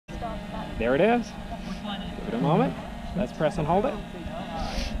there it is. Give it a moment. Let's press and hold it.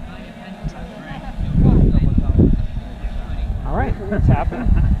 All right, tap it.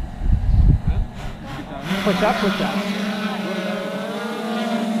 Push up, push up.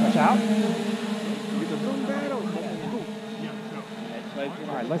 Push out.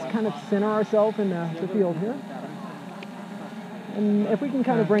 All right, let's kind of center ourselves in the field here. And if we can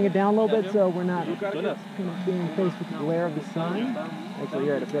kind of bring it down a little bit so we're not kind of being faced with the glare of the sun. Actually,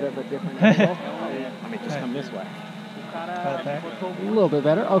 you're at a bit of a different angle. Let me just come this way. A little bit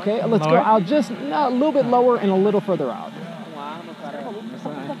better. Okay, let's go. I'll just a little bit lower and a little further out. No,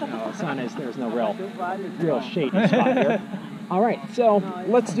 the sun is, there's no real shady spot here. All right, so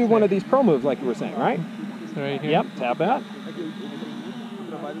let's do one of these pro moves like you were saying, right? So right here? Yep, tap that.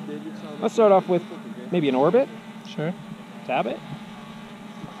 Let's start off with maybe an orbit. Sure. Tap it.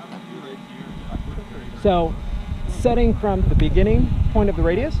 So setting from the beginning point of the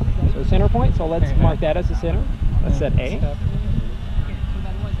radius, so center point, so let's mark that as the center. Let's set A.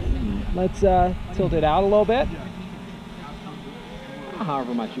 Let's tilt it out a little bit.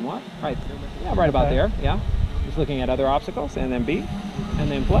 However much you want. Right. Yeah, right about there. Yeah. Just looking at other obstacles, and then B, and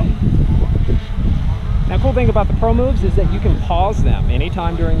then play. Now, cool thing about the pro moves is that you can pause them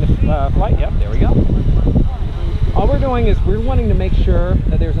anytime during the flight. Yep, there we go. All we're doing is we're wanting to make sure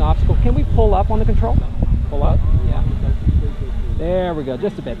that there's an obstacle. Can we pull up on the control? Pull up. Yeah. There we go.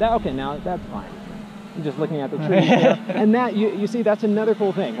 Just a bit. Okay, now that's fine. I'm just looking at the trees here. And that, you see, that's another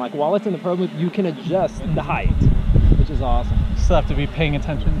cool thing. Like, while it's in the pro move, you can adjust the height, which is awesome. Still have to be paying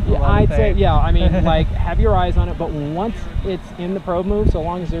attention. Yeah, I'd say, yeah, I mean, like, have your eyes on it, but once it's in the pro move, so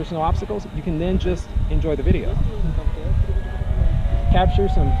long as there's no obstacles, you can then just enjoy the video. Capture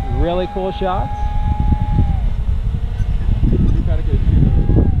some really cool shots. I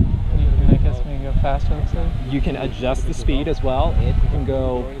guess we can go faster, let's say. You can adjust the speed as well. It can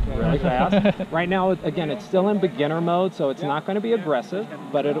go really fast. Right now, again, it's still in beginner mode, so it's not going to be aggressive,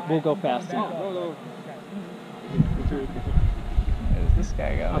 but it will go fast. Where's this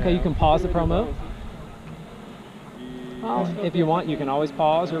guy go? Okay, you can pause the pro move. Well, if you want, you can always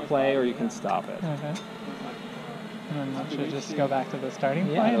pause or play, or you can stop it. Okay. And then it should just go back to the starting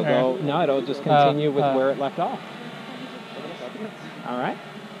point? Yeah, it'll go, no, it'll just continue with where it left off. All right.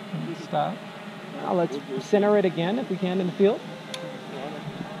 Stop. Now let's center it again if we can in the field.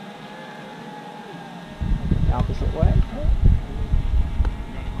 The opposite way.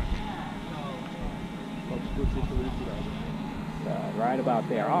 Right about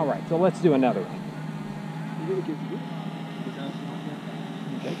there. All right, so let's do another one.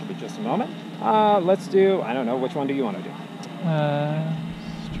 Okay, give me just a moment. Let's do, I don't know, which one do you want to do?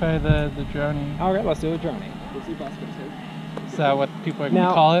 Let's try the dronie. All right, let's do a dronie. Is that what people are going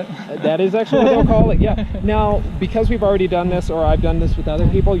to call it? That is actually what they'll call it, yeah. Now, because we've already done this, or I've done this with other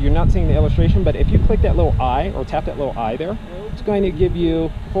people, you're not seeing the illustration, but if you click that little eye, or tap that little eye there, it's going to give you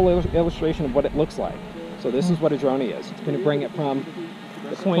a full illustration of what it looks like. So this is what a dronie is. It's going to bring it from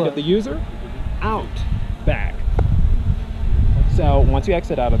the point of the user out, back. So once you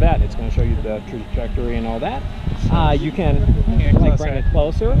exit out of that, it's going to show you the trajectory and all that. You can like bring it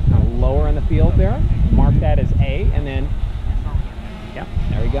closer, lower in the field there, mark that as A, and then, yeah,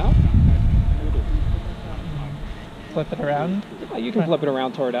 there we go. Flip it around? You can flip it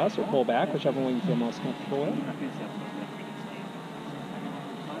around toward us or pull back, whichever one you feel most comfortable with.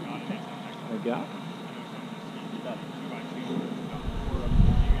 There we go.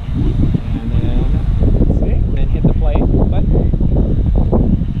 And then, let's see, and then hit the play button.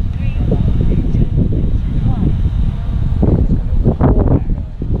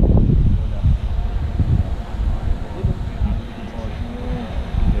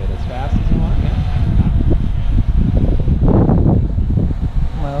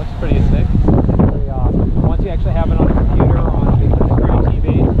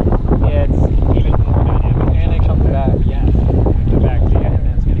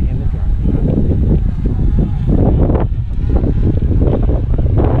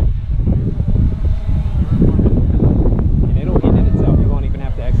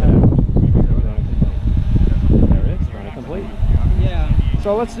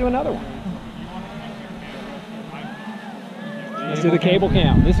 So let's do another one. Let's do the cable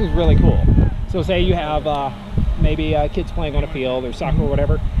cam. This is really cool. So say you have maybe kids playing on a field or soccer or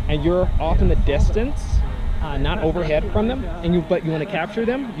whatever, and you're off in the distance, not overhead from them, and but you want to capture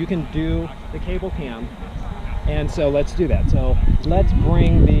them, you can do the cable cam. And so let's do that. So let's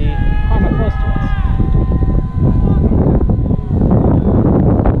bring the Karma close to us.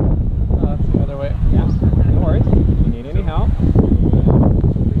 Oh, that's the other way. Yeah, no worries. If you need any help,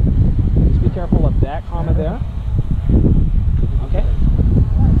 just be careful of that Karma there. Okay.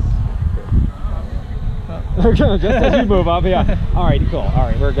 Just as you move up, yeah. All right, cool. All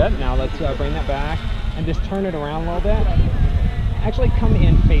right, we're good. Now let's bring that back and just turn it around a little bit. Actually, come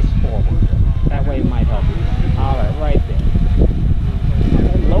in face forward. That way it might help you. All right, right there.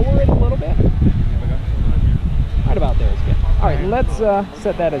 Okay, lower it a little bit. Right about there is good. All right, let's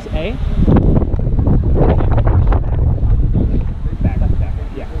set that as A. Back,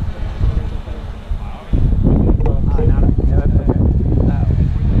 yeah.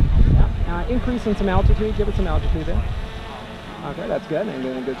 Increase in some altitude. Give it some altitude there. Okay, that's good. And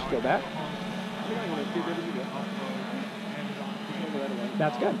then just go back.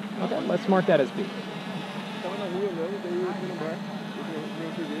 That's good. Okay, let's mark that as B.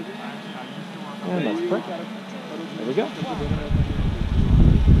 And let's print. There we go.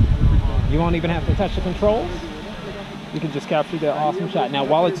 You won't even have to touch the controls. You can just capture the awesome shot. Now,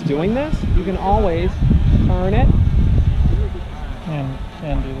 while it's doing this, you can always turn it.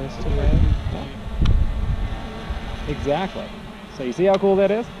 And do this today. Yeah. Exactly. So you see how cool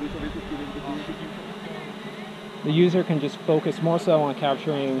that is? The user can just focus more so on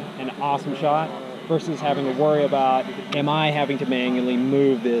capturing an awesome shot versus having to worry about, am I having to manually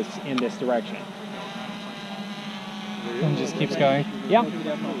move this in this direction? And just keeps going? Yeah.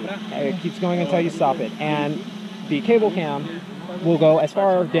 It keeps going until you stop it. And the cable cam will go as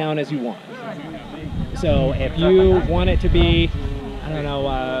far down as you want. So if you want it to be, I don't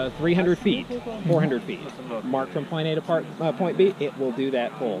know, 300 feet, 400 feet, marked from point A to point B, it will do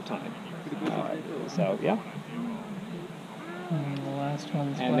that full time. So, yeah. And the last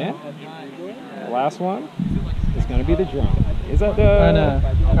one's and then the last one is going to be the drone. Is that the... Oh, no.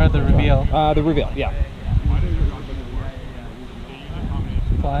 Or the reveal. The reveal, yeah.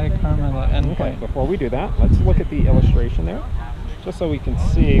 Fly Karma, the endpoint. Okay, before we do that, let's look at the illustration there, just so we can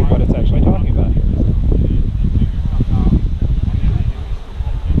see what it's actually talking about here.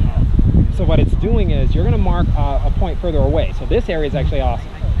 So what it's doing is you're going to mark a point further away. So this area is actually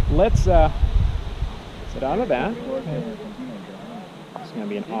awesome. Let's sit out of that. It's going to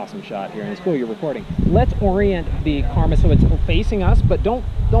be an awesome shot here, and it's cool you're recording. Let's orient the Karma so it's facing us, but don't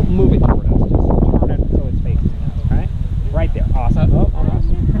move it toward us. Just turn it so it's facing us. All right, right there. Awesome. Oh, almost.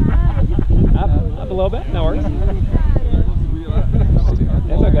 Up a little bit. No worries. It's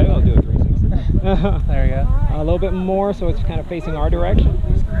okay. We'll do a 360. There we go. A little bit more so it's kind of facing our direction.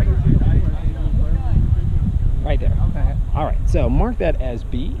 Right there. Okay. All right, so mark that as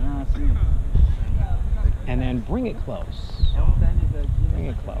B, and then bring it close. Bring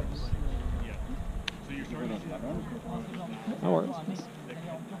it close. No worries.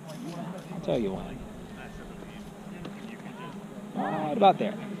 I'll tell you when. Right about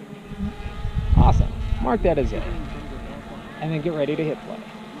there. Awesome. Mark that as A, and then get ready to hit play.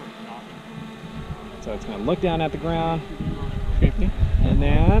 So it's going to look down at the ground, and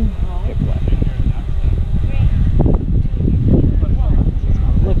then hit play.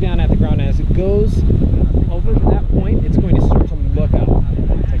 Look down at the ground, and as it goes over to that point, it's going to start to look up.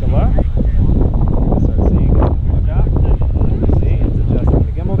 Take a look. Start seeing it. Look up. See, it's adjusting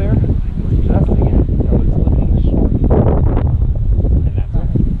the gimbal there. It's adjusting it until it's looking short. And that's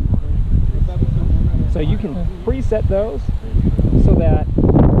it. So you can preset those so that you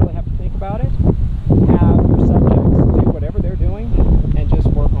don't really have to think about it. Have your subjects do whatever they're doing and just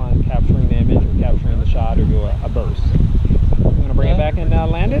work on capturing the image or capturing the shot or do a burst. Bring it back and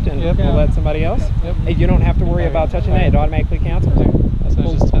land it, and we'll let somebody else. Hey, you don't have to worry about touching that; it automatically cancels. So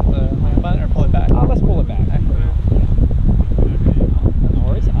just hit the button or pull it back? Let's pull it back. No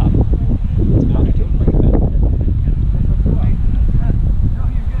worries. Up. Let's mount it to it. Bring it back.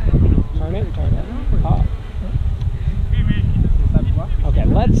 Turn it. Up. Okay,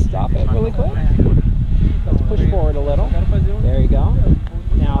 let's stop it really quick. Let's push forward a little. There you go.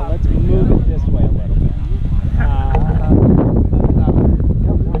 Now let's move it this way a little bit.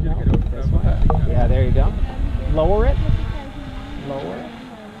 Yeah, there you go. Lower it. Lower it.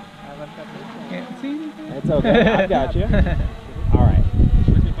 Can't see anything. It's okay. I've got you. All right.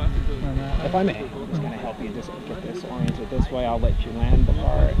 If I may, I'm just going to help you just get this oriented this way. I'll let you land the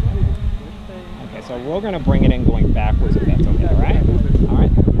part. Okay, so we're going to bring it in going backwards if that's okay, all right? All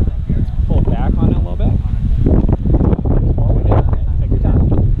right. Let's pull back on it a little bit. Forward. Okay, take your time.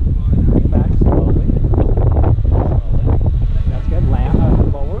 Bring it back slowly. That's good.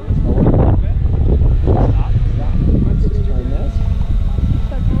 Land lower. Lower. Stop. Let's just turn this.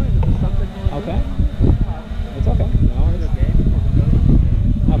 Okay. It's okay. No, it's okay.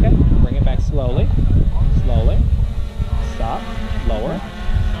 Bring it back slowly. Slowly. Stop. Lower.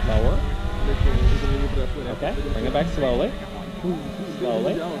 Lower. Okay. Bring it back slowly.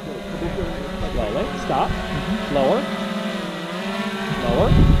 Slowly. Slowly. Stop. Lower. Lower.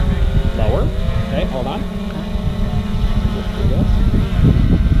 Lower. Okay, hold on.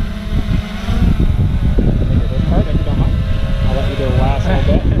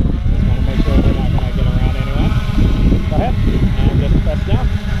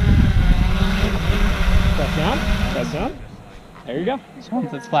 There you go. So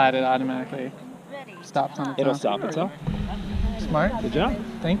once it's flat, it automatically stops on its own. It'll stop itself. Smart. Good job.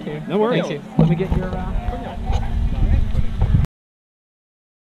 Thank you. No worries. Thank you. Let me get your